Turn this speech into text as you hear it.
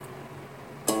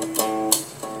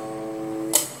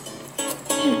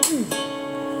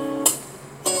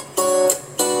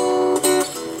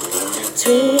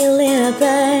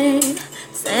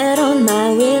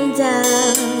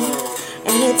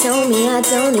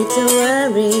don't need to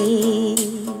worry.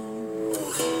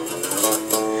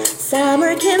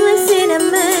 Summer came with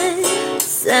cinnamon,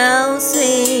 so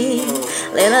sweet.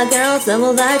 Little girls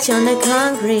double dutch on the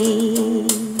concrete.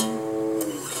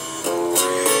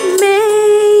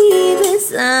 Maybe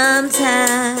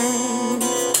sometimes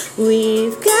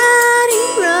we've got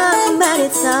it wrong, but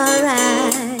it's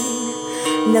alright.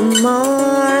 The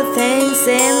more things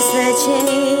seem to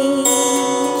change,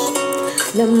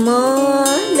 the more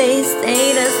they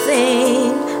stay the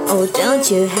same. Oh, don't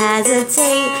you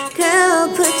hesitate, girl,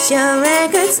 put your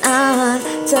records on.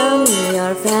 Tell me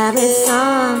your favorite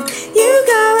song. You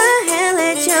go ahead,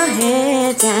 let your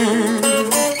hair down.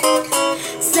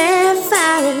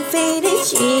 Sapphire and faded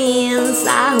jeans,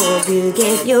 I hope you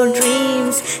get your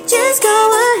dreams. Just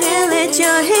go ahead, let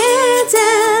your hair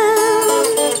down.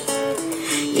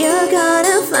 You're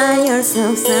gonna find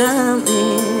yourself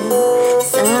somewhere,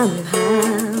 somehow.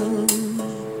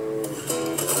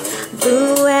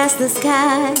 Blue as the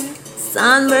sky,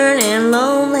 sunburned and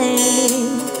lonely,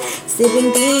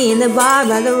 sipping tea in the bar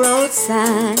by the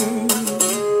roadside.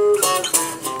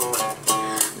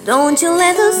 Don't you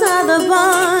let those other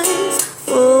boys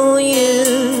fool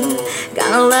you.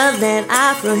 Gotta love that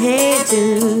Afro hair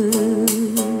too.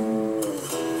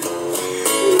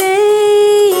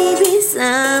 Maybe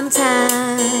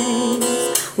sometimes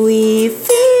we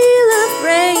feel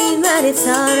afraid, but it's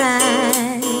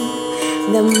alright.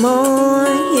 The more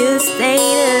you stay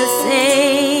the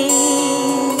same,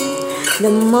 the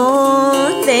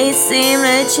more they seem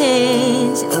to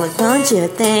change. Oh, don't you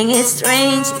think it's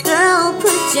strange? Girl,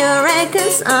 put your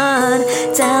records on.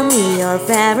 Tell me your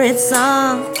favorite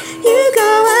song. You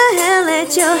go ahead,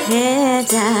 let your hair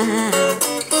down.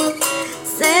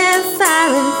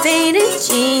 Sapphire and faded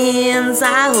jeans,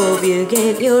 I hope you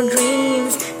get your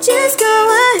dreams. Just go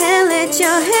ahead, let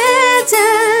your hair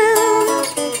down.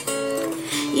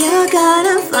 You're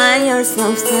gonna find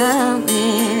yourself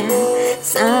somewhere,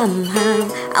 somehow.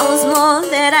 I was more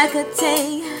that I could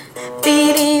take,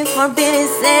 pity for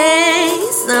pity's sake.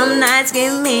 Some nights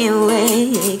give me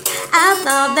awake. I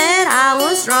thought that I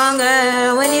was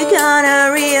stronger. When you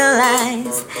gonna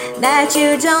realize that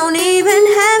you don't even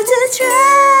have to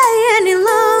try any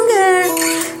longer.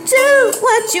 Do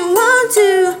what you want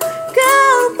to,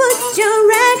 go put your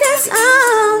records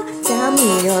on. Tell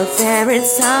me your favorite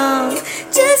song.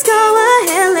 Just go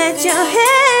ahead, let your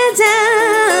hair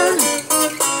down.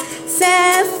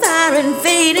 Sapphire and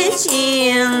faded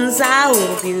jeans, I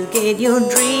hope you get your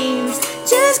dreams.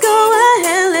 Just go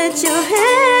ahead, let your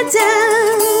hair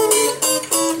down.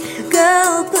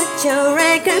 Girl, put your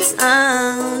records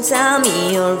on. Tell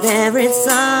me your favorite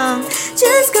song.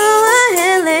 Just go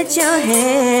ahead, let your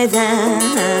hair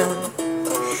down.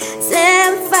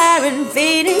 Sapphire and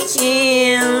faded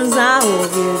jeans, I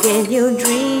hope you get your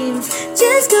dreams.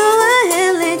 Just go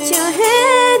ahead, let your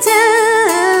hair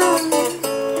down.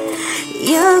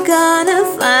 You're gonna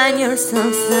find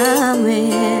yourself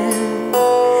somewhere,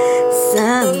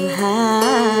 somehow.